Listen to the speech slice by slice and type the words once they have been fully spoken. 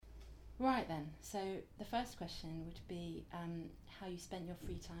Right then, so the first question would be how you spent your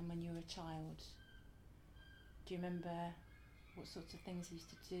free time when you were a child. Do you remember what sorts of things you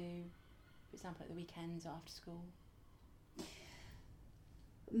used to do, for example, at the weekends or after school?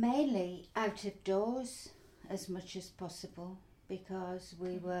 Mainly out of doors as much as possible, because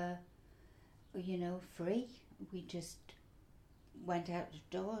we were, free. We just went out of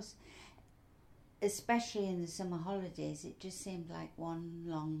doors. Especially in the summer holidays, it just seemed like one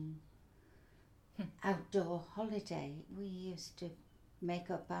long outdoor holiday. We used to make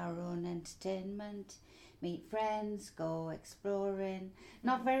up our own entertainment, meet friends, go exploring.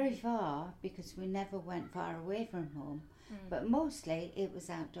 Not very far, because we never went far away from home, but mostly it was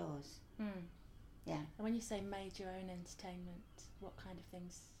outdoors. Yeah. And when you say made your own entertainment, what kind of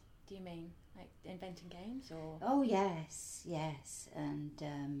things do you mean? Like inventing games or? Oh yes, and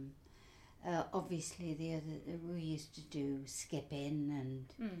obviously we used to do skipping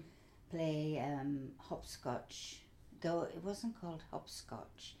and play hopscotch, though it wasn't called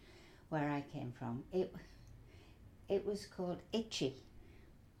hopscotch where I came from. It was called itchy.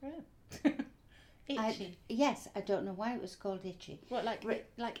 Oh. Itchy? Yes, I don't know why it was called itchy. What, like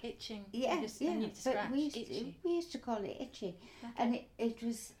itching? Yes, but we used to call it itchy. Okay. And it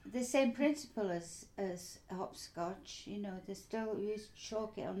was the same principle as hopscotch. They still used to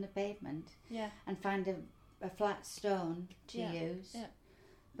chalk it on the pavement and find a flat stone to use. Yeah.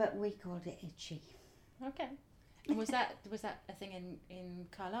 But we called it itchy. Okay. And was that a thing in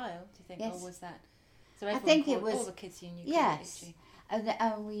Carlisle, do you think? Yes. Or was that... So I think it called, was... all the kids you knew called it itchy. And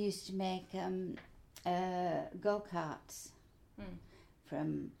we used to make go-karts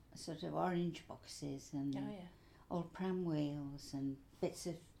from sort of orange boxes and old pram wheels and bits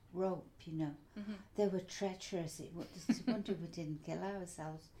of rope, Mm-hmm. They were treacherous. It's a wonder we didn't kill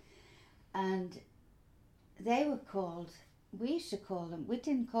ourselves. And they were called... We used to call them... We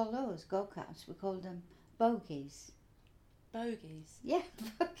didn't call those go-karts. We called them bogies. Bogies? Yeah,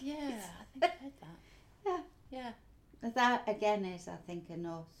 bogies. Yeah, I think I've heard that. Yeah. That again is, I think, a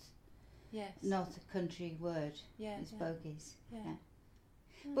North Country word. Yeah, is bogies. Yeah.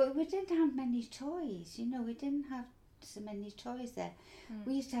 Mm. But we didn't have many toys. We didn't have so many toys there.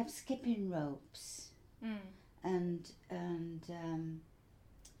 We used to have skipping ropes, and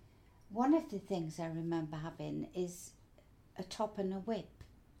one of the things I remember having is a top and a whip.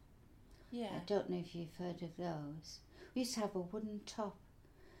 Yeah. I don't know if you've heard of those. We used to have a wooden top,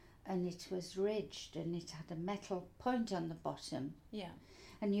 and it was ridged, and it had a metal point on the bottom. Yeah.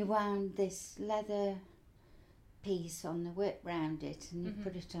 And you wound this leather piece on the whip round it, and you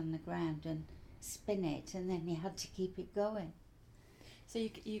put it on the ground and spin it, and then you had to keep it going. So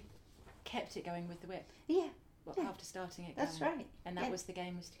you kept it going with the whip? Yeah. After starting it going? That's right. And that was the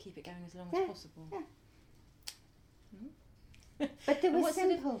game, was to keep it going as long as possible? Yeah. Mm-hmm. But there were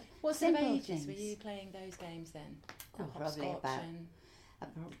simple What sort of ages things. were you playing those games then? Probably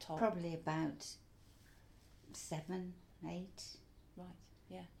about 7, 8. Right,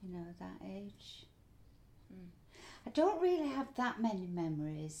 yeah. That age. I don't really have that many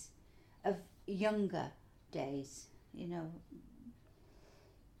memories of younger days,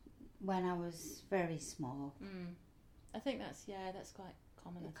 when I was very small. I think that's quite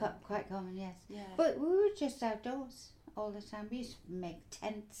common. Quite common, yes. Yeah. But we were just outdoors all the time. We used to make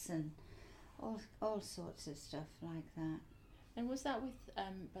tents and all sorts of stuff like that. And was that with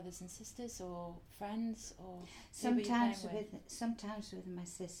brothers and sisters or friends, or sometimes with my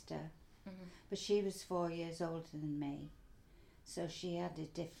sister, but she was 4 years older than me, so she had a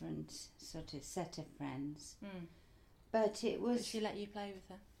different sort of set of friends. But it was... Did she let you play with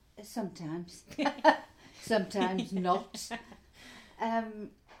her? Sometimes. Sometimes not.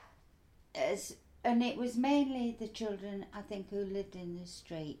 And it was mainly the children, I think, who lived in the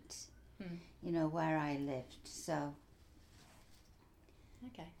street, where I lived. So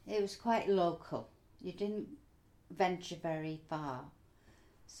okay, it was quite local. You didn't venture very far,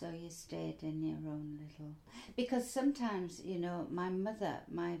 so you stayed in your own little... Because sometimes, my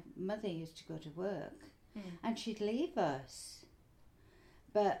mother used to go to work, and she'd leave us.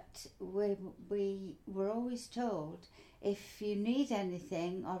 But we were always told, if you need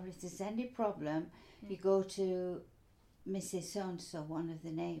anything or if there's any problem, you go to Mrs. So-and-so, one of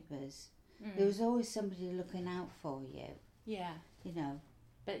the neighbours. There was always somebody looking out for you. Yeah.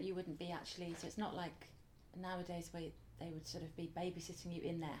 But you wouldn't be actually... So it's not like nowadays where they would sort of be babysitting you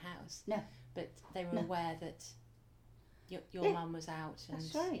in their house. No. But they were aware that your mum was out, and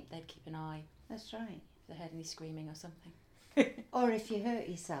that's right. They'd keep an eye. That's right. If they heard any screaming or something. Or if you hurt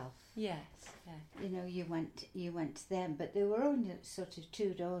yourself. Yes, yeah. You went to them, but they were only sort of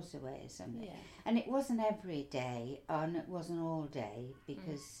 2 doors away or something. Yeah. And it wasn't every day, and it wasn't all day,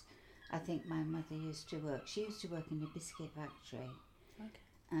 because I think my mother used to work. She used to work in a biscuit factory, Okay.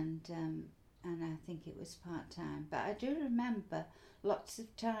 and I think it was part-time. But I do remember lots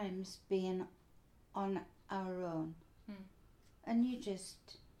of times being on our own, and you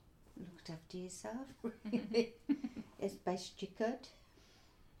just looked after yourself really, as best you could.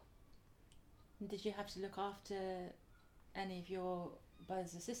 And did you have to look after any of your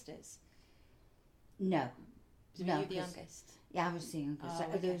brothers or sisters? No. So No, were you the 'cause- youngest? Yeah, I was the youngest. Oh,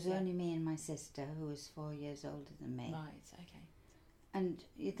 okay, There was yeah. only me and my sister, who was 4 years older than me. Right, okay. And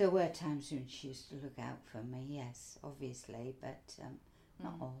there were times when she used to look out for me, yes, obviously, but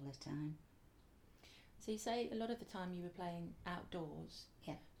not all the time. So you say a lot of the time you were playing outdoors.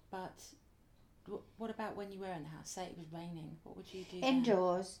 Yeah. But what about when you were in the house? Say it was raining. What would you do then?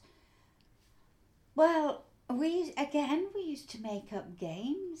 Indoors, well, we used to make up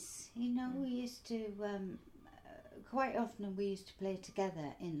games. You know, we used to quite often we used to play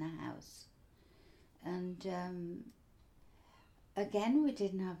together in the house, and again we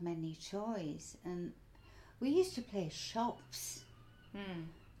didn't have many toys, and we used to play shops,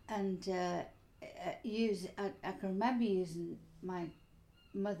 and I can remember using my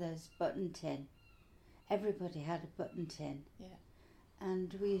mother's button tin. Everybody had a button tin. Yeah.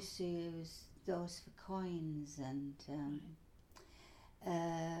 And we used to use those for coins, and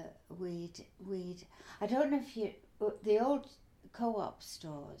we'd I don't know if the old co-op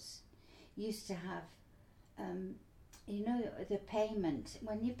stores used to have you know, the payment,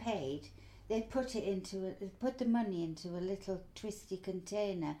 when you paid, they put the money into a little twisty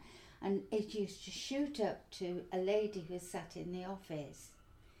container, and it used to shoot up to a lady who sat in the office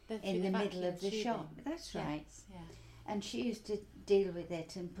in the middle of the shop. That's right. Yes, yeah. And she used to deal with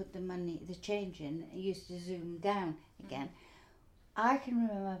it and put the change in. It used to zoom down again. I can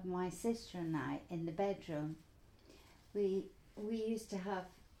remember my sister and I in the bedroom. We used to have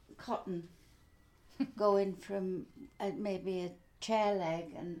cotton going from maybe a chair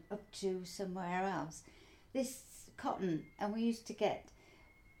leg and up to somewhere else. This cotton, and we used to get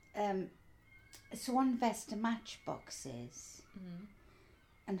Swan Vesta matchboxes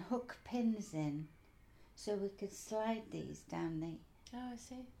and hook pins in, so we could slide these down the Oh, I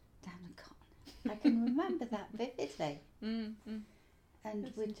see. cotton. I can remember that vividly. And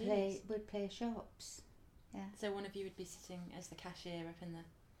That's we'd play shops. Yeah, So one of you would be sitting as the cashier up in the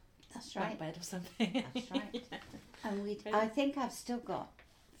that's bunk right. bed or something. That's right. Yeah. And I Brilliant. think I've still got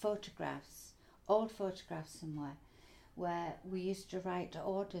photographs, old photographs somewhere, where we used to write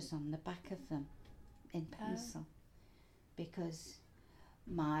orders on the back of them in pencil, because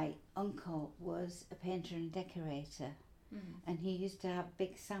my uncle was a painter and decorator, and he used to have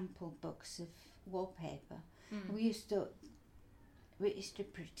big sample books of wallpaper. We used to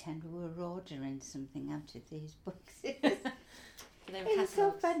pretend we were ordering something out of these books. They were It was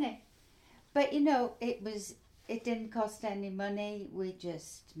so catalogues. funny. But you know, it didn't cost any money. We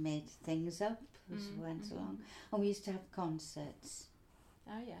just made things up as we went along. And we used to have concerts.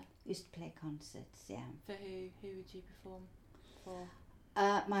 Oh yeah. We used to play concerts, yeah. For who? Who would you perform for?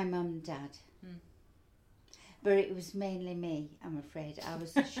 My mum and dad. But it was mainly me, I'm afraid. I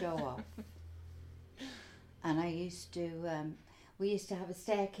was the show off. And I used to, we used to have a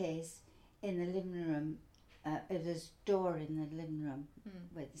staircase in the living room. There's a door in the living room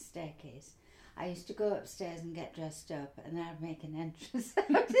with the staircase. I used to go upstairs and get dressed up, and then I'd make an entrance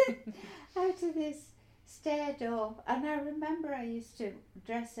out of this stair door. And I remember I used to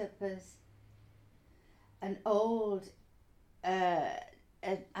dress up as an old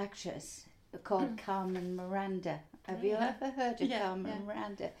an actress called Carmen Miranda. Have you ever heard of Carmen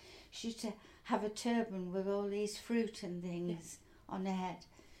Miranda? She used to have a turban with all these fruit and things on her head.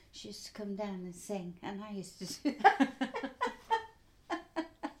 She used to come down and sing, and I used to do that.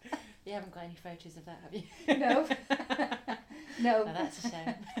 You haven't got any photos of that, have you? No. No. Oh, that's a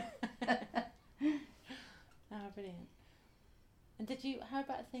shame. Oh, brilliant. And how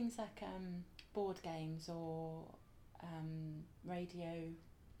about things like board games or radio?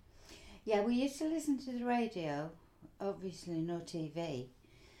 Yeah, we used to listen to the radio, obviously no TV.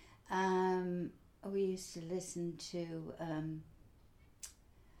 We used to listen to,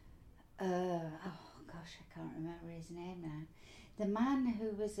 oh gosh, I can't remember his name now. The man who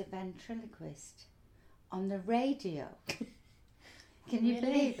was a ventriloquist on the radio. Can you Really?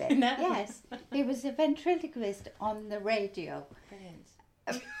 believe it? No. Yes, he was a ventriloquist on the radio. Brilliant.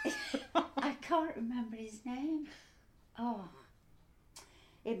 I can't remember his name. Oh,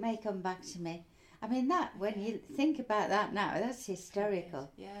 it may come back to me. I mean, when you think about that now, that's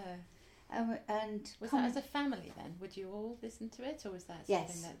hysterical. Yeah. And Was that as a family then? Would you all listen to it, or was that something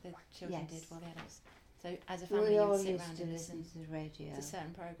Yes. that the children Yes. did while the adults? So as a family, We you'd all sit used around to and listen listen to the radio. to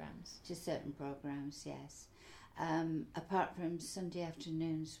certain programmes. To certain programmes, yes. Apart from Sunday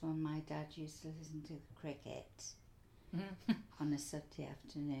afternoons when my dad used to listen to the cricket on a Sunday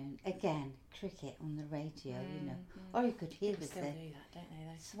afternoon. Again, cricket on the radio, you know. All you could hear People was still the do that, don't they?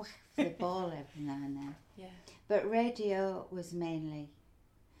 Though? swaff of the ball every now and then. Yeah. But radio was mainly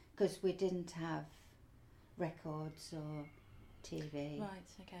because we didn't have records or TV. Right.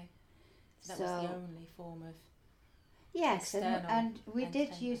 Okay. So that was the only form of. Yes, external and we did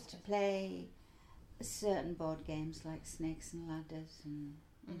entertainment, used to play certain board games like Snakes and Ladders and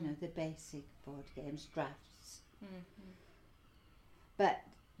you know the basic board games, drafts. Mm-hmm. But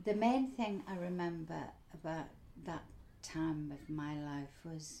the main thing I remember about that time of my life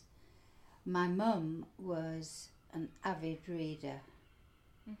was my mum was an avid reader,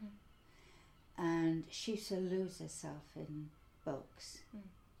 and she used to lose herself in books.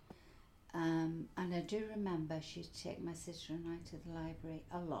 And I do remember she used to take my sister and I to the library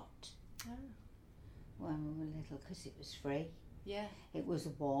a lot when we were little because it was free. Yeah. It was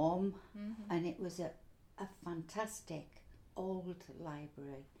warm, and it was a fantastic old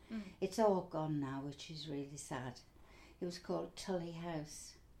library. It's all gone now, which is really sad. It was called Tully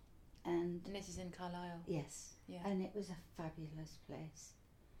House, and this is in Carlisle. yes, Yeah. and it was a fabulous place.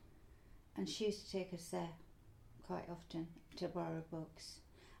 And she used to take us there quite often to borrow books,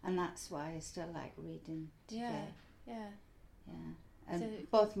 and that's why I still like reading today. Yeah. And So-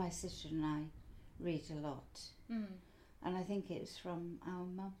 both my sister and I read a lot, and I think it's from our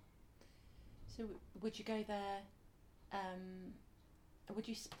mum. So would you go there? Would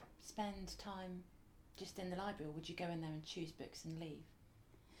you spend time just in the library, or would you go in there and choose books and leave?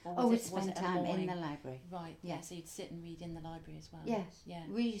 Or We'd was spend it a time in morning- the library. Right. Yeah. Yeah. So you'd sit and read in the library as well. Yes. Yeah.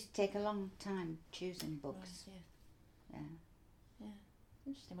 We used to take a long time choosing books. Right, Yeah. yeah.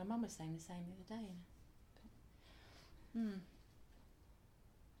 Interesting. My mum was saying the same the other day. You know.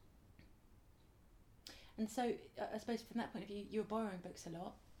 And so, I suppose from that point of view, you were borrowing books a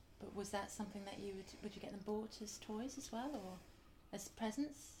lot, but was that something that would you get them bought as toys as well, or as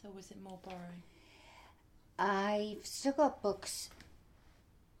presents, or was it more borrowing? I've still got books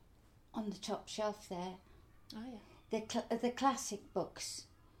on the top shelf there. Oh yeah. The classic books,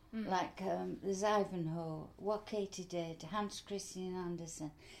 like there's Ivanhoe, What Katie Did, Hans Christian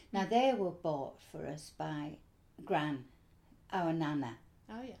Andersen. Now they were bought for us by Gran, our Nana,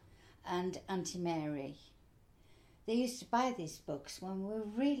 Oh yeah. and Auntie Mary. They used to buy these books when we were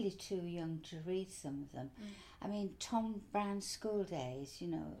really too young to read some of them. I mean, Tom Brown's School Days, you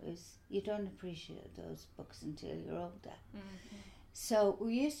know, you don't appreciate those books until you're older. So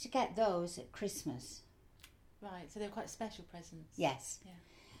we used to get those at Christmas. Right. So they were quite special presents. Yes. Yeah.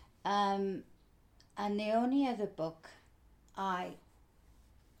 And the only other book I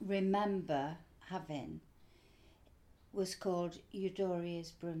remember having was called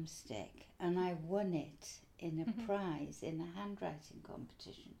Eudoria's Broomstick, and I won it in a prize in a handwriting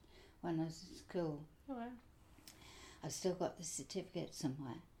competition when I was at school. Oh wow. I've still got the certificate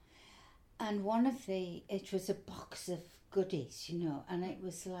somewhere. And it was a box of goodies, you know, and it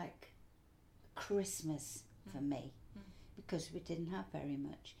was like Christmas for me because we didn't have very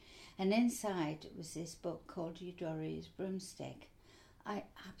much. And inside was this book called Eudoria's Broomstick. I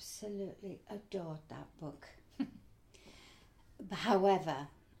absolutely adored that book. However,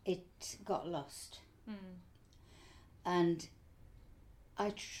 it got lost. And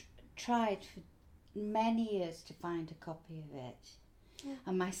I tried for many years to find a copy of it.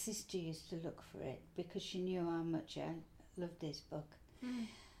 And my sister used to look for it because she knew how much I loved this book.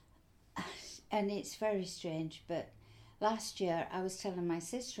 And it's very strange, but last year I was telling my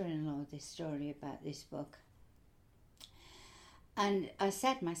sister-in-law this story about this book. And I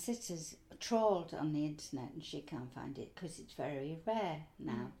said my sister's trawled on the internet and she can't find it because it's very rare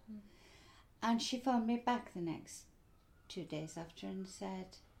now. And she phoned me back the next 2 days after and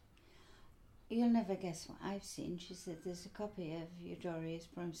said, "You'll never guess what I've seen." She said, "There's a copy of Eudoria's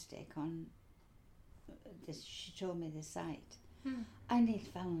Broomstick on this." She told me the site. I nearly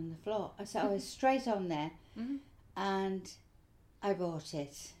fell on the floor. So I was straight on there and I bought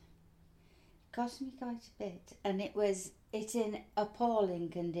it. Cost me quite a bit, and it's in appalling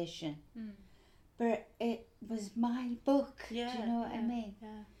condition. But it was my book. Do you know what I mean?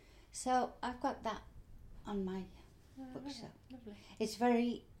 Yeah. So I've got that on my bookshelf. Lovely. It's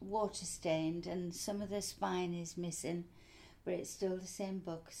very water stained and some of the spine is missing, but it's still the same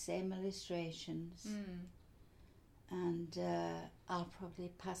book, same illustrations. And I'll probably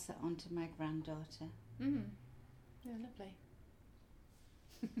pass that on to my granddaughter. Yeah, lovely.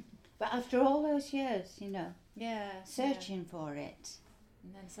 But after all those years, you know, Yeah. searching for it,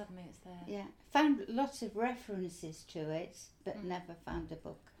 And then suddenly it's there. Yeah, found lots of references to it, but Mm. never found a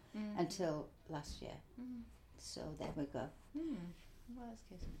book until last year. Mm. So there we go. Well, that's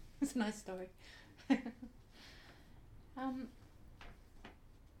good. It's a nice story. Just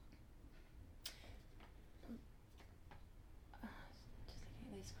looking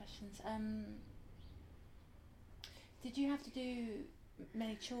at these questions. Did you have to do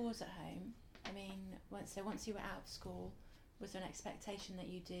many chores at home? I mean, once you were out of school, was there an expectation that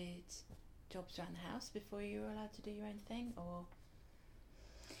you did jobs around the house before you were allowed to do your own thing, or?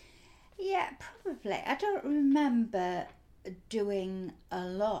 Yeah, probably. I don't remember doing a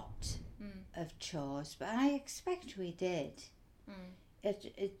lot of chores, but I expect we did.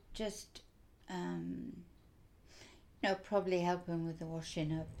 It just, probably helping with the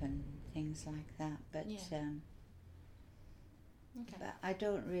washing up and things like that. But Okay. but I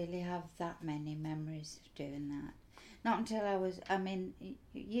don't really have that many memories of doing that. Not until I was,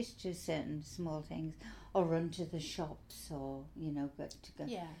 used to certain small things, or run to the shops, or go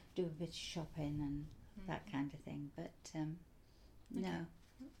do a bit of shopping and that kind of thing. But no.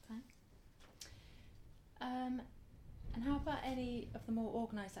 Fine. And how about any of the more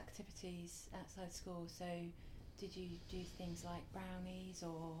organised activities outside school? So, did you do things like brownies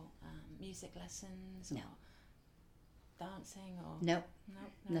or music lessons No. or dancing or No, no?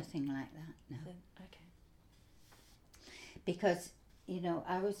 nothing like that. No, Okay. because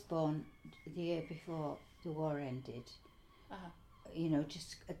I was born the year before the war ended.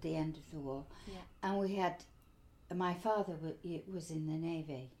 Just at the end of the war. Yeah. And we had, my father was in the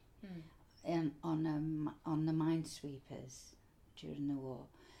Navy, and on the minesweepers during the war.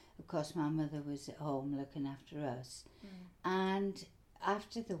 Of course, my mother was at home looking after us. And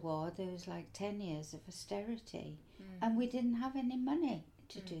after the war, there was like 10 years of austerity, and we didn't have any money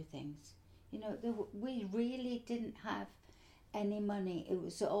to do things. We really didn't have any money. It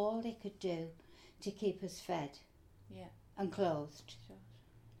was all they could do to keep us fed and clothed. Sure.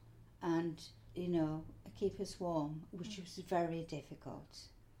 And keep us warm, which was very difficult.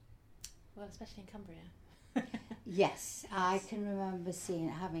 Well, especially in Cumbria. Yes, I can remember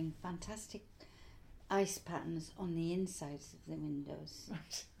having fantastic ice patterns on the insides of the windows.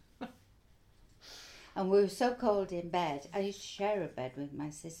 Right. And we were so cold in bed. I used to share a bed with my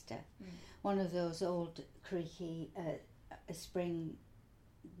sister. One of those old creaky spring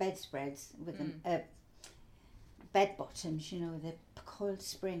bedspreads with bed bottoms, the coiled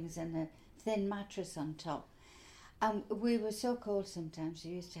springs and a thin mattress on top. And we were so cold sometimes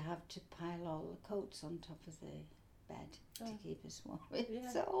we used to have to pile all the coats on top of the bed to keep us warm.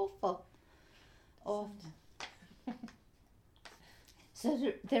 It's awful. Awful.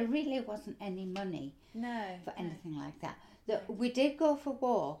 So there really wasn't any money for anything like that. We did go for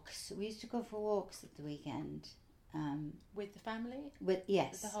walks. We used to go for walks at the weekend. With the family?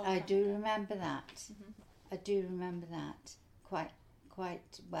 Yes, The whole I do family? remember that. I do remember that quite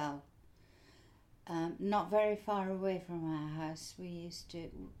well. Not very far away from our house, we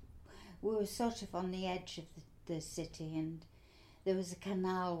were sort of on the edge of the city, and there was a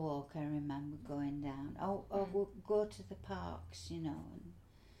canal walk, I remember going down. We'll go to the parks, and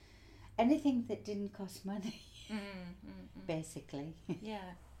anything that didn't cost money, basically.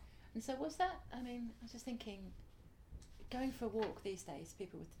 Yeah. And so was that, I was just thinking, going for a walk these days,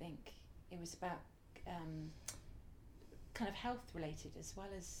 people would think it was about kind of health related as well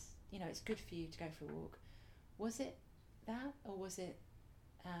as, it's good for you to go for a walk. Was it that, or was it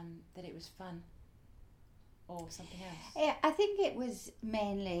that it was fun or something else? Yeah, I think it was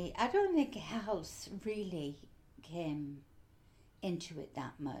mainly, I don't think health really came into it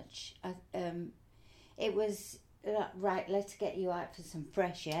that much. It was, right, let's get you out for some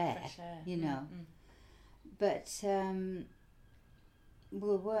fresh air, But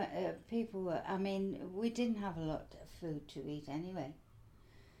people were, we didn't have a lot of food to eat anyway.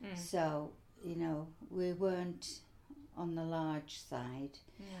 So, we weren't on the large side.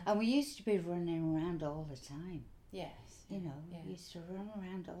 And we used to be running around all the time. Yes. We used to run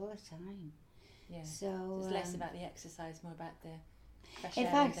around all the time. Yeah. So it's less about the exercise, more about the fresh in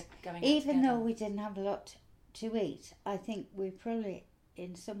air fact, and the going out even together. though we didn't have a lot to eat, I think we probably,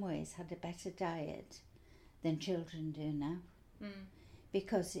 in some ways, had a better diet than children do now.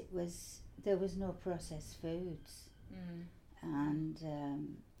 Because there was no processed foods.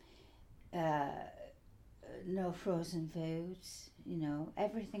 And no frozen foods,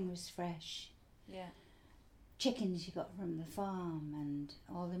 everything was fresh. Yeah. Chickens you got from the farm, and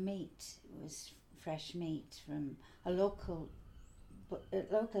all the meat was fresh meat from local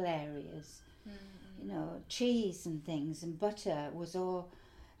areas. Cheese and things and butter was all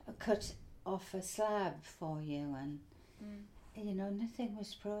cut off a slab for you, and you know, nothing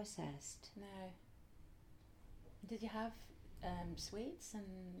was processed. No. Did you have sweets and,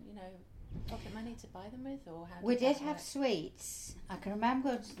 you know, pocket money to buy them with, or how did We did that have work? sweets. I can remember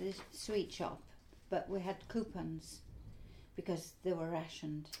going to the sweet shop, but we had coupons because they were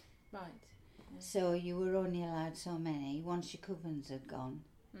rationed. Right. So you were only allowed so many. Once your coupons had gone,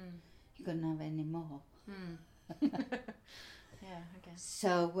 you couldn't have any more. Yeah, I guess.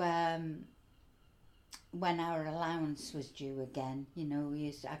 So when our allowance was due again, you know,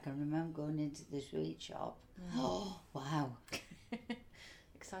 I can remember going into the sweet shop. Oh, wow.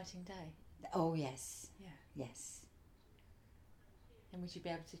 Exciting day. Oh, yes. Yeah. Yes. And would you be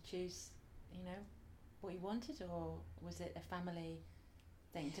able to choose, you know, what you wanted, or was it a family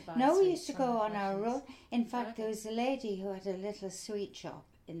thing to buy? No, we sweets used to from go the on our rations? own. In fact, okay. there was a lady who had a little sweet shop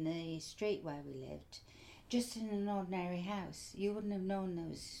in the street where we lived, just in an ordinary house. You wouldn't have known there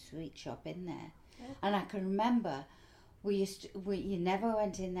was a sweet shop in there. Okay. And I can remember you never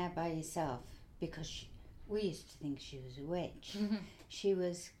went in there by yourself because we used to think she was a witch. She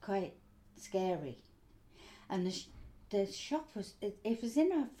was quite scary. And the shop was, it was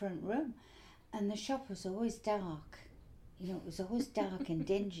in our front room, and the shop was always dark. You know, it was always dark and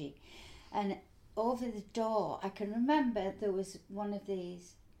dingy. And over the door, I can remember there was one of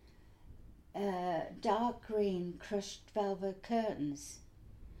these dark green crushed velvet curtains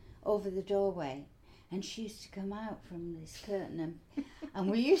over the doorway. And she used to come out from this curtain, and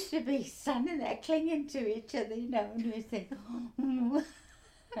we used to be standing there clinging to each other, you know, and we think, oh.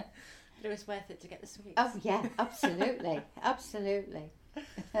 But it was worth it to get the sweets. Oh, yeah, absolutely, absolutely.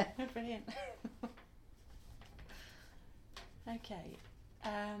 Brilliant. Okay.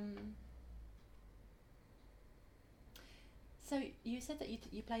 So you said that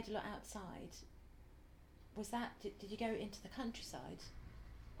you played a lot outside. Was that, did you go into the countryside,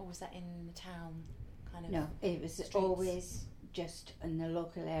 or was that in the town, kind of? No, it was streets? always just in the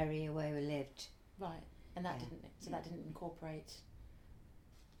local area where we lived. Right, and that Yeah. that didn't incorporate,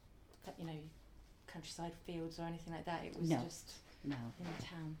 you know, countryside fields or anything like that. It was No. just No. in the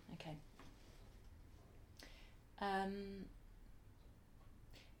town. Okay.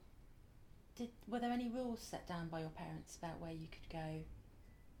 Were there any rules set down by your parents about where you could go,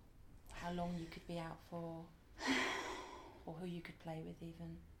 how long you could be out for, or who you could play with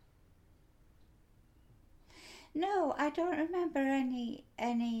even? No, I don't remember any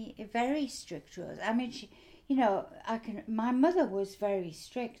very strict rules. I mean, you know, my mother was very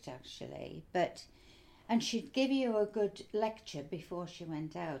strict actually, and she'd give you a good lecture before she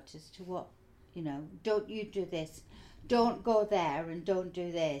went out as to what, you know, don't you do this, don't go there, and don't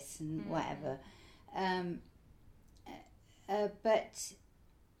do this, and whatever. But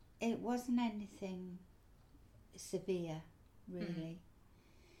it wasn't anything severe, really,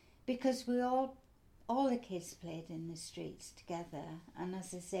 because we all the kids played in the streets together, and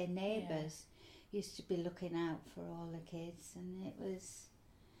as I say, neighbours used to be looking out for all the kids, and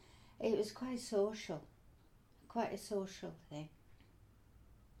it was quite social, quite a social thing.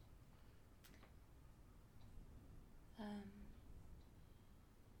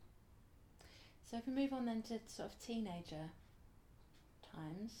 So if we move on then to sort of teenager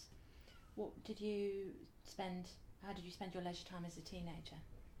times, how did you spend your leisure time as a teenager?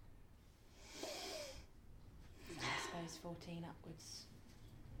 I suppose 14 upwards.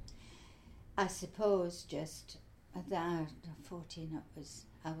 I suppose just at that 14 upwards,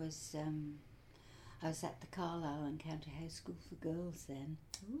 I was at the Carlisle and County High School for Girls then.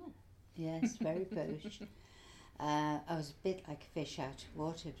 Ooh. Yes, very posh. I was a bit like a fish out of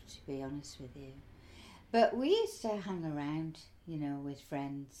water, to be honest with you. But we used to hang around, you know, with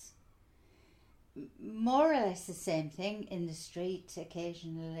friends. More or less the same thing in the street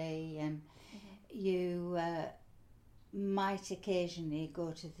occasionally. You might occasionally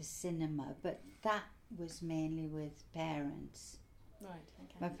go to the cinema, but that was mainly with parents. Right,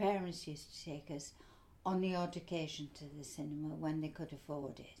 okay. My parents used to take us on the odd occasion to the cinema when they could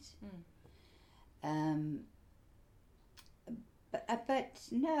afford it. But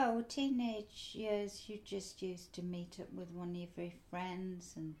no, teenage years, you just used to meet up with one of your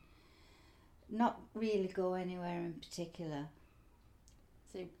friends and not really go anywhere in particular.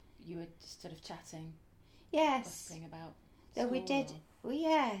 So you were just sort of chatting, Yes, gossiping about so we school did. or- Well,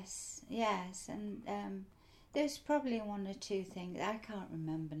 yes, and there's probably one or two things I can't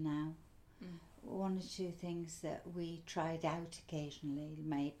remember now. One or two things that we tried out occasionally,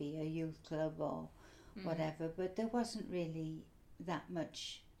 maybe a youth club or whatever, but there wasn't really that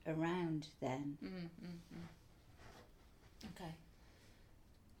much around then. Okay.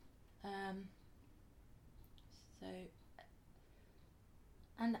 So,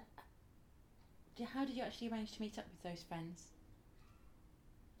 and how did you actually arrange to meet up with those friends?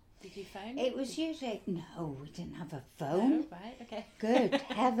 Did you phone? It was usually, no, we didn't have a phone. Oh, right, okay. Good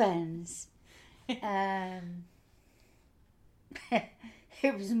heavens.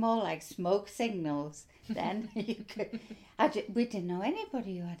 It was more like smoke signals then. We didn't know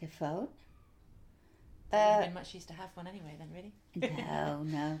anybody who had a phone. There wouldn't have been much use to have one anyway then, really. No.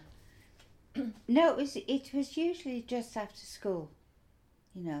 No, it was usually just after school,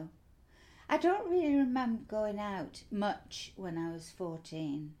 you know. I don't really remember going out much when I was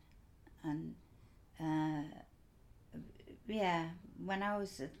 14. And, when I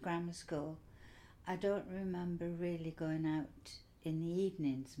was at grammar school, I don't remember really going out in the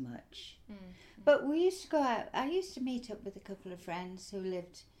evenings much. But we used to go out. I used to meet up with a couple of friends who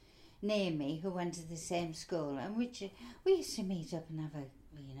lived near me, who went to the same school, and we used to meet up and have a,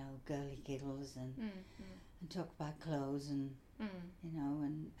 girly giggles and talk about clothes and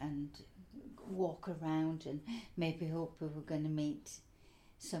and walk around and maybe hope we were going to meet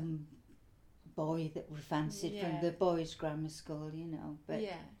some boy that we fancied from the boys' grammar school, But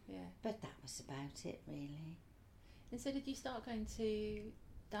but that was about it, really. And so, did you start going to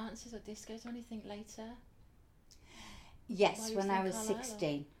dances or discos or anything later? Yes, when I was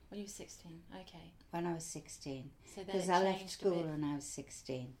 16. When you were 16, okay. When I was 16. So because I left school when I was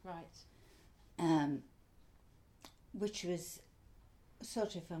 16. Right. Which was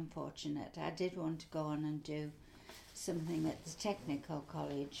sort of unfortunate. I did want to go on and do something at the technical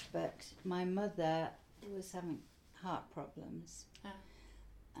college, but my mother was having heart problems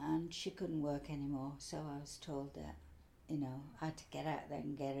and she couldn't work anymore, so I was told that I had to get out there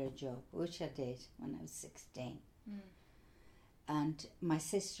and get her a job, which I did when I was 16. And my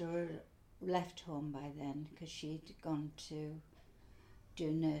sister left home by then because she'd gone to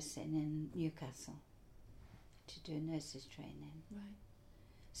do nursing in Newcastle, to do nurses training. Right.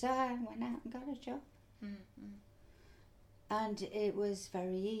 So I went out and got a job. And it was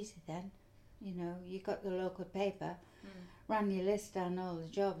very easy then. You got the local paper, ran your list down all the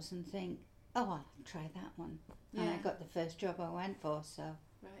jobs and think, oh, I'll try that one. Yeah. And I got the first job I went for, so,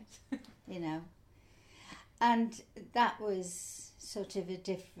 right. And that was sort of the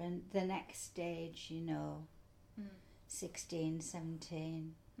next stage, 16,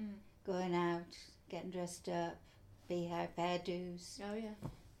 17, going out, getting dressed up, beehive hairdos. Oh, yeah.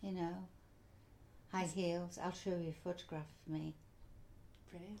 High heels. I'll show you a photograph of me.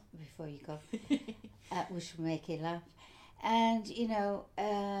 Brilliant. Before you go. Which will make you laugh. And,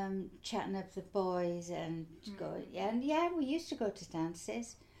 chatting up the boys and going. And we used to go to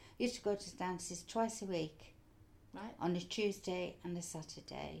dances. Used to go to dances twice a week. Right. On a Tuesday and a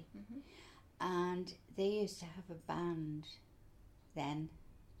Saturday. And they used to have a band then.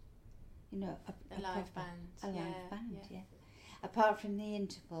 A live band. A live band, yeah. Apart from the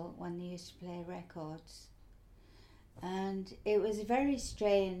interval when they used to play records. And it was a very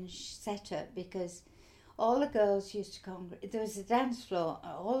strange setup because all the girls used to congregate. There was a dance floor.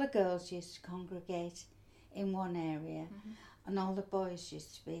 All the girls used to congregate in one area. And all the boys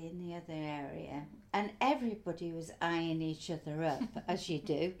used to be in the other area. And everybody was eyeing each other up, as you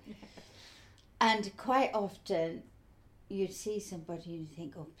do. And quite often, you'd see somebody and you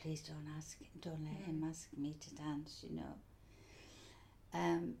think, oh, please don't let him ask me to dance,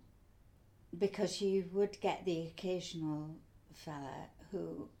 because you would get the occasional fella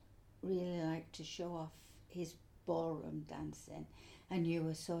who really liked to show off his ballroom dancing, and you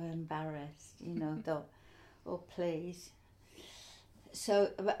were so embarrassed, thought, oh, please.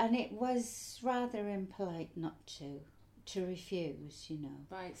 So, and it was rather impolite not to refuse,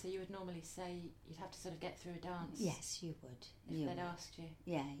 Right, so you would normally say you'd have to sort of get through a dance. Yes, you would. If they'd asked you.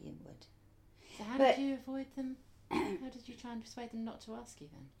 Yeah, you would. So how did you avoid them? How did you try and persuade them not to ask you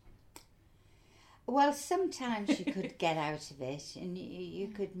then? Well, sometimes you could get out of it and you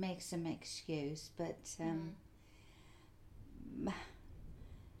could make some excuse, but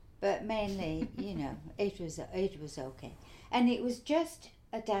mainly, it was okay. And it was just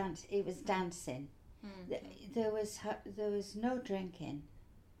a dance. It was dancing. There was no drinking.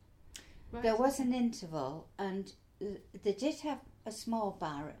 Right. There was an interval, and they did have a small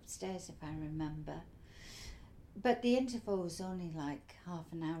bar upstairs, if I remember. But the interval was only like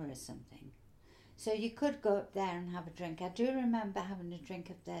half an hour or something. So you could go up there and have a drink. I do remember having a drink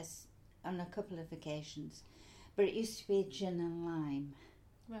up there on a couple of occasions, but it used to be gin and lime.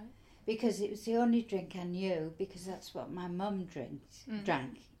 Right. Because it was the only drink I knew, because that's what my mum drank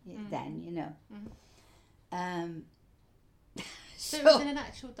then, So it was in an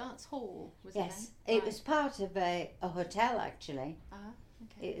actual dance hall, was yes, it? It was part of a hotel, actually.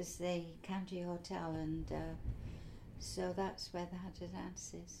 Okay. It was the county hotel, and so that's where they had the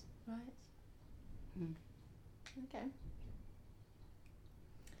dances. Right. Okay.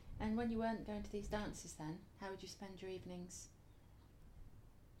 And when you weren't going to these dances then, how would you spend your evenings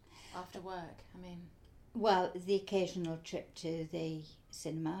after work? I mean... Well, the occasional trip to the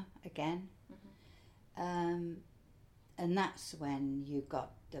cinema again. Mhm. And that's when you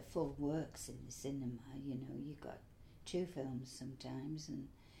got the full works in the cinema, you know, you got 2 films sometimes, and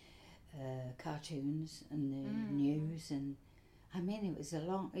cartoons and the news, and I mean it was a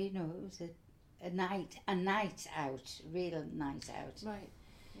long, you know, it was a night out, real night out. Right,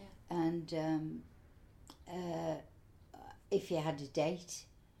 yeah. And if you had a date,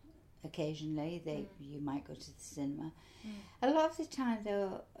 occasionally you might go to the cinema. A lot of the time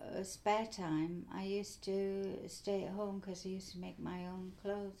though, spare time, I used to stay at home because I used to make my own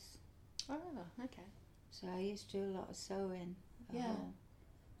clothes. Oh, okay. So I used to do a lot of sewing at home,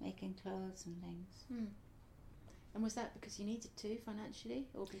 making clothes and things. And was that because you needed to financially,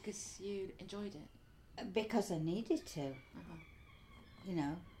 or because you enjoyed it? Because I needed to. You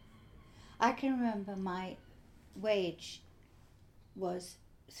know, I can remember my wage was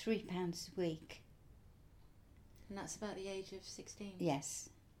 £3 a week. And that's about the age of 16? Yes.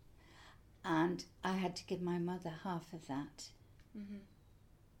 And I had to give my mother half of that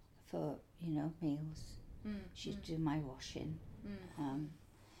for, you know, meals. She'd do my washing.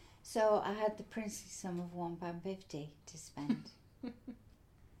 So I had the princely sum of £1.50 to spend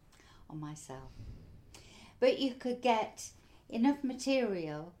on myself. But you could get enough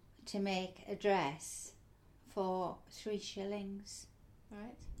material to make a dress for 3 shillings.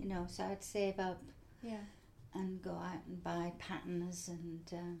 Right. You know, so I'd save up. Yeah. And go out and buy patterns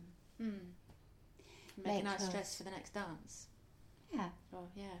and make a nice dress for the next dance. Yeah. Oh,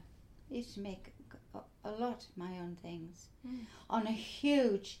 yeah. I used to make a lot of my own things on a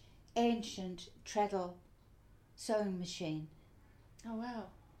huge ancient treadle sewing machine. Oh, wow.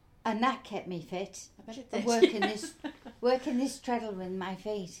 And that kept me fit. I bet it did. Working this treadle with my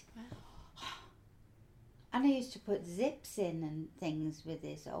feet. Wow. And I used to put zips in and things with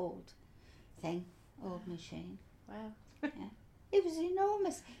this old machine. Wow. Yeah. It was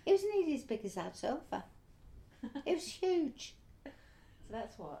enormous. It was nearly as big as that sofa. It was huge. So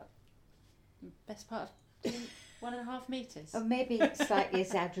that's what? Best part of 1.5 metres? Or maybe slightly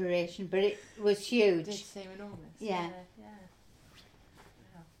exaggeration, but it was huge. It did seem enormous. Yeah.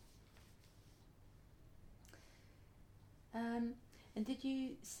 Wow. And did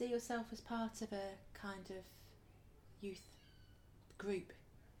you see yourself as part of a kind of youth group,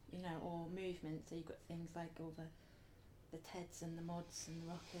 you know, or movement? So you've got things like all the Teds and the Mods and the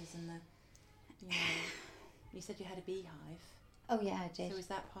Rockers and the, you know, you said you had a beehive. Oh yeah, I did. So is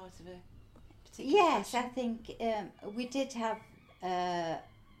that part of a particular Yes, fashion? I think we did have,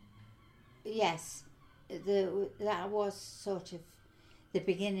 yes, that was sort of the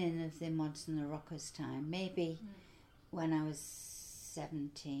beginning of the Mods and the Rockers time, maybe when I was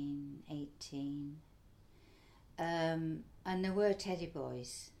 17, 18. And there were teddy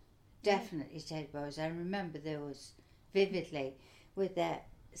boys, definitely teddy boys. I remember those vividly with their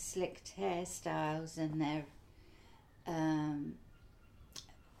slicked hairstyles and their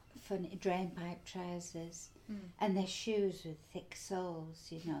funny drain pipe trousers and their shoes with thick soles,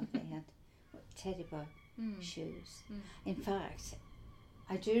 you know, they had teddy boy shoes. In fact,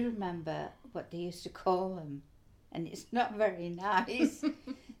 I do remember what they used to call them, and it's not very nice.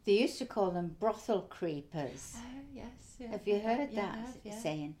 They used to call them brothel creepers. Oh, yes. Yeah. Have you heard Yeah, that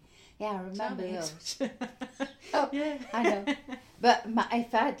saying? Yeah, I remember those. Oh, yeah. I know. But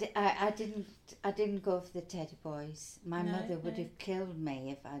I didn't go for the teddy boys. My mother would have killed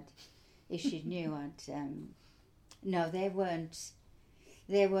me if she knew I'd. No, they weren't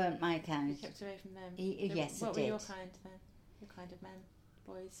my kind. You kept away from them. Yes, I did. What were your kind then? Your kind of men,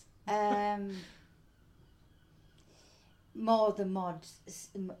 boys? More the mods,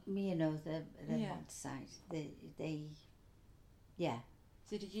 you know, the mod side. They, yeah.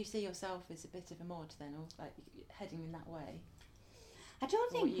 So did you see yourself as a bit of a mod then, or like heading in that way? I don't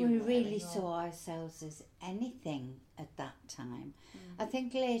think we really saw ourselves as anything at that time. I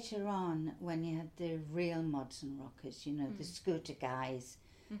think later on, when you had the real Mods and Rockers, you know, the scooter guys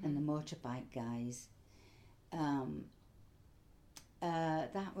and the motorbike guys,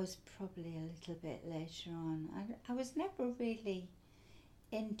 that was probably a little bit later on. I was never really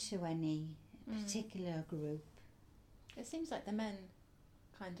into any particular group. It seems like the men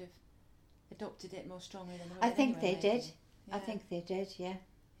kind of adopted it more strongly than the women. I think anyway, they did. Yeah. I think they did, yeah.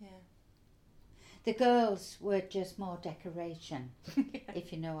 Yeah. The girls were just more decoration,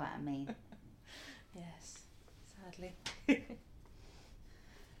 if you know what I mean. Yes, sadly.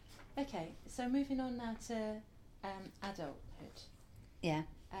 Okay, so moving on now to adulthood. Yeah.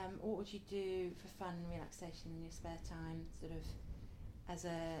 What would you do for fun and relaxation in your spare time? Sort of as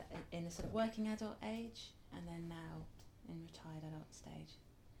in a sort of working adult age, and then now in retired adult stage?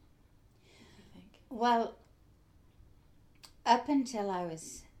 What do you think? Well, up until I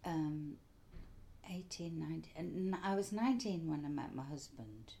was 18, 19, and I was 19 when I met my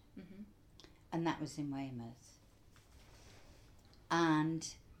husband, Mm-hmm. and that was in Weymouth. And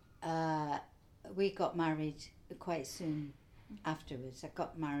we got married quite soon afterwards. I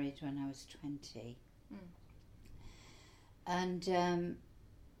got married when I was 20. And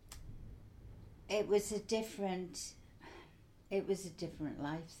it was a different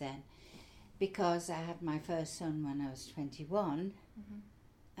life then, because I had my first son when I was 21,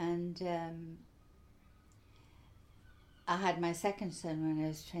 and I had my second son when I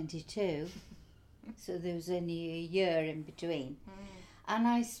was 22, so there was only a year in between. And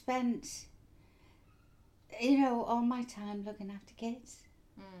I spent, all my time looking after kids.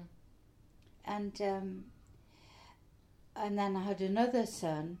 And then I had another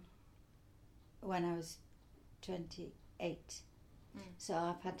son when I was 28. So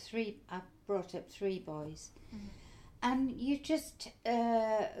I've brought up 3 boys. And you just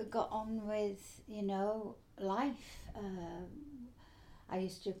got on with, life. I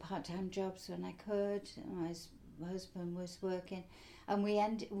used to do part-time jobs when I could. My husband was working. And we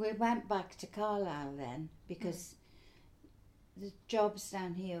went back to Carlisle then, because the jobs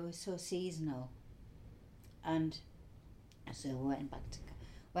down here were so seasonal. And so we went back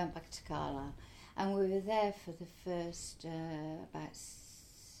to Carlisle. And we were there for the first about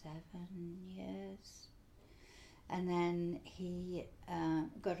 7 years. And then he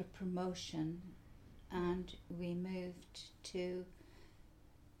got a promotion, and we moved to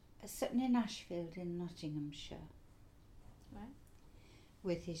Sutton in Ashfield in Nottinghamshire. Right.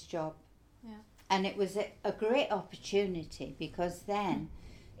 With his job. Yeah. And it was a great opportunity, because then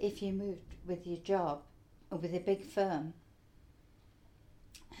if you moved with your job or with a big firm,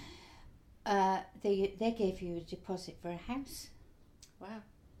 they gave you a deposit for a house. Wow.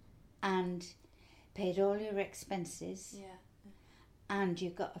 And paid all your expenses. Yeah. And you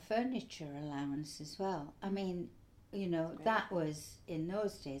got a furniture allowance as well. I mean, Great. that was, in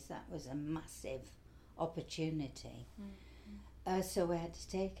those days, that was a massive opportunity. So we had to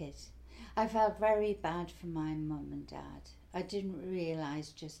take it. I felt very bad for my mum and dad. I didn't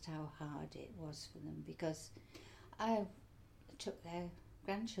realise just how hard it was for them, because I took their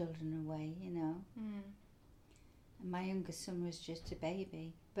grandchildren away, And my youngest son was just a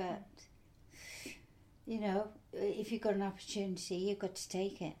baby. But, if you've got an opportunity, you've got to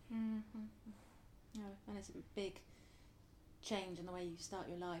take it. No, and it's a big change in the way you start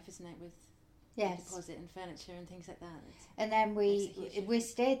your life, isn't it, with Yes. deposit and furniture and things like that. And then Makes a huge we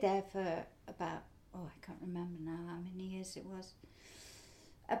stayed there for about, I can't remember now how many years it was.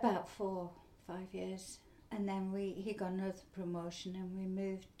 About 4, 5 years. And then he got another promotion, and we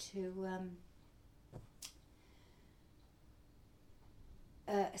moved to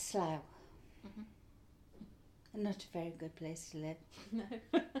Slough. Not a very good place to live. No.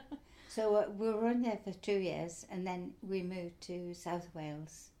 So we were in there for 2 years, and then we moved to South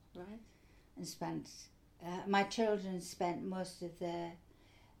Wales. Right. And spent, my children spent most of their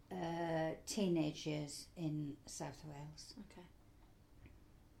teenage years in South Wales. Okay.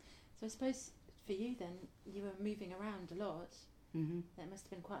 So I suppose for you then, you were moving around a lot. That must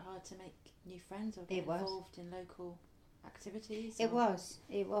have been quite hard to make new friends or get involved in local activities. It was,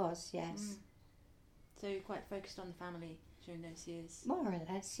 yes. So you're quite focused on the family during those years. More or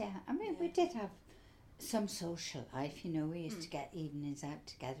less, yeah. I mean, we did have some social life, we used to get evenings out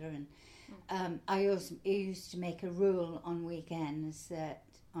together, and I used to make a rule on weekends that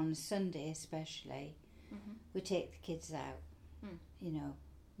on Sunday especially, we take the kids out.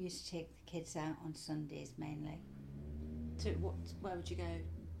 We used to take the kids out on Sundays mainly. So where would you go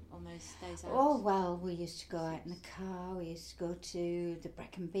on those days out? Oh, well, we used to go out in the car, we used to go to the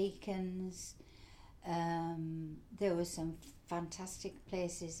Brecon Beacons. There were some fantastic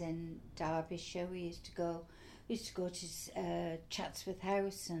places in Derbyshire. We used to go to Chatsworth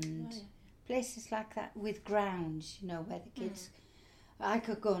House and places like that with grounds, where the kids. I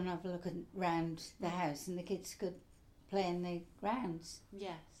could go and have a look around the house, and the kids could play in the grounds.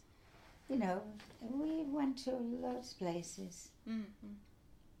 Yes. We went to loads of places. Cool.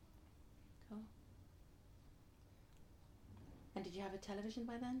 And did you have a television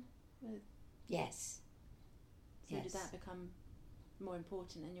by then? Yes. So did that become more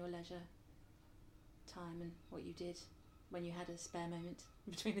important in your leisure time and what you did when you had a spare moment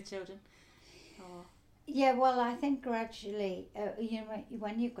between the children? Or Yeah, well, I think gradually,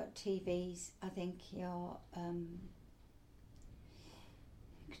 when you've got TVs, I think your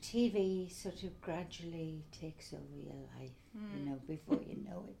TV sort of gradually takes over your life, you know, before you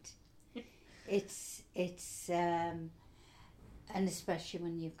know it. And especially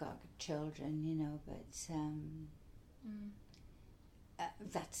when you've got children, you know, but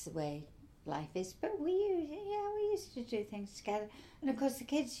that's the way life is. But we used to do things together. And of course the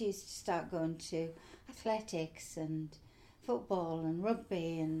kids used to start going to athletics and football and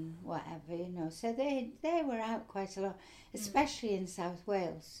rugby and whatever, you know. So they were out quite a lot, especially in South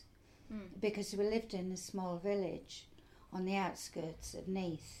Wales, because we lived in a small village on the outskirts of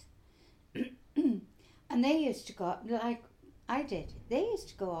Neath. And they used to go, like I did, they used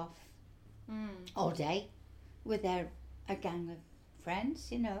to go off all day with a gang of friends,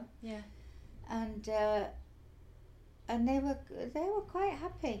 you know. Yeah. And they were quite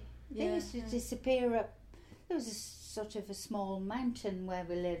happy. They used to disappear up. There was a sort of a small mountain where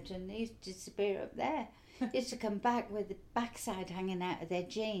we lived, and they used to disappear up there. They used to come back with the backside hanging out of their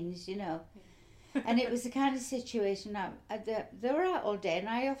jeans, you know. And it was the kind of situation they were out all day, and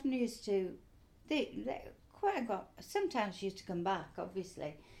I often used to. They quite got. Sometimes used to come back,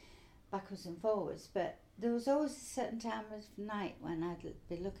 obviously, backwards and forwards, but there was always a certain time of night when I'd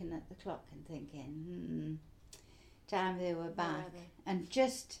be looking at the clock and thinking, time they were back. And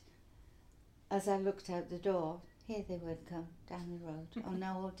just as I looked out the door, here they would come down the road. Oh,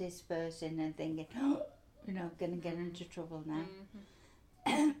 now all dispersing and thinking, you know, going to get into trouble now.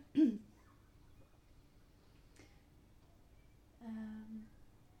 And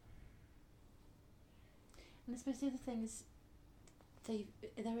I suppose the other thing is, so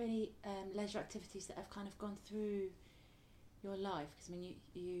are there any leisure activities that have kind of gone through your life? Because I mean,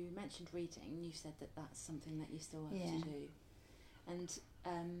 you mentioned reading, and you said that that's something that you still have to do. And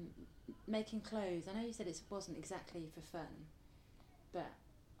making clothes, I know you said it wasn't exactly for fun, but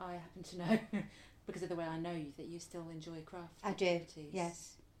I happen to know, because of the way I know you, that you still enjoy craft activities. I do,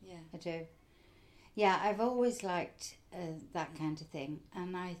 yes. Yeah. I do. Yeah, I've always liked that kind of thing,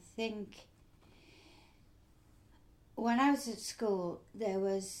 and I think when I was at school, there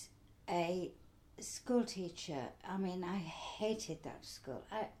was a school teacher. I mean, I hated that school.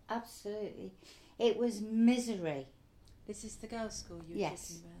 It was misery. This is the girls' school you were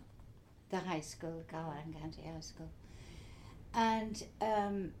talking about? The high school, Galway County High School. And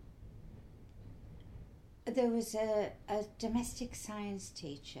there was a domestic science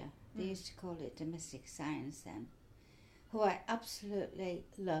teacher, they used to call it domestic science then, who I absolutely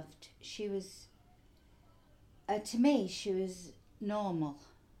loved. She was, to me, she was normal.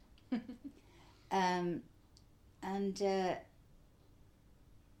 And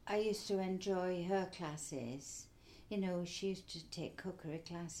I used to enjoy her classes. You know, she used to take cookery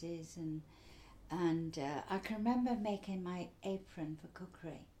classes, and I can remember making my apron for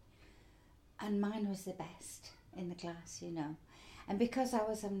cookery, and mine was the best in the class, you know. And because I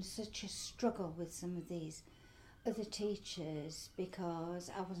was having such a struggle with some of these other teachers, because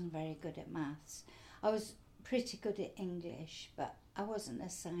I wasn't very good at maths, I was pretty good at English, but I wasn't a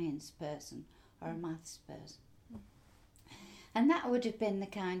science person or a maths person. And that would have been the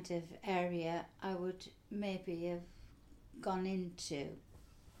kind of area I would maybe have gone into.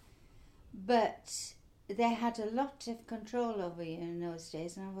 But they had a lot of control over you in those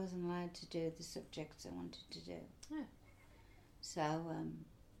days, and I wasn't allowed to do the subjects I wanted to do. Oh. So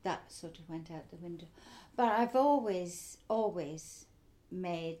that sort of went out the window. But I've always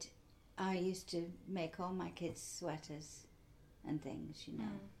made, I used to make all my kids sweaters and things, you know.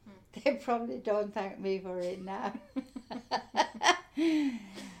 Mm-hmm. They probably don't thank me for it now.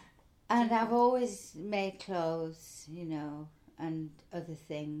 And I've always made clothes, you know, and other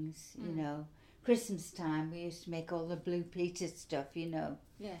things, you know. Christmas time, we used to make all the Blue Peter stuff, you know.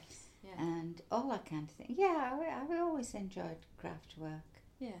 Yes, yeah. And all that kind of thing. Yeah, I've always enjoyed craft work.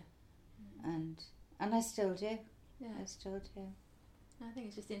 Yeah. And I still do. Yeah. I still do. I think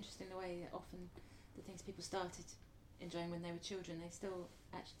it's just interesting the way that often the things people started enjoying when they were children, they're still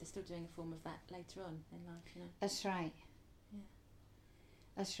doing a form of that later on in life, you know. That's right. Yeah.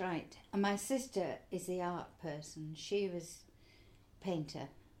 That's right. And my sister is the art person. She was a painter.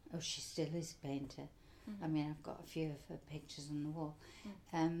 Oh, she still is a painter. Mm-hmm. I mean, I've got a few of her pictures on the wall.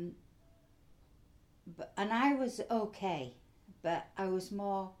 And I was okay, but I was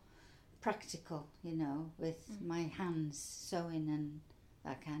more practical, you know, with my hands, sewing and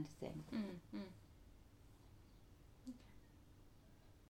that kind of thing.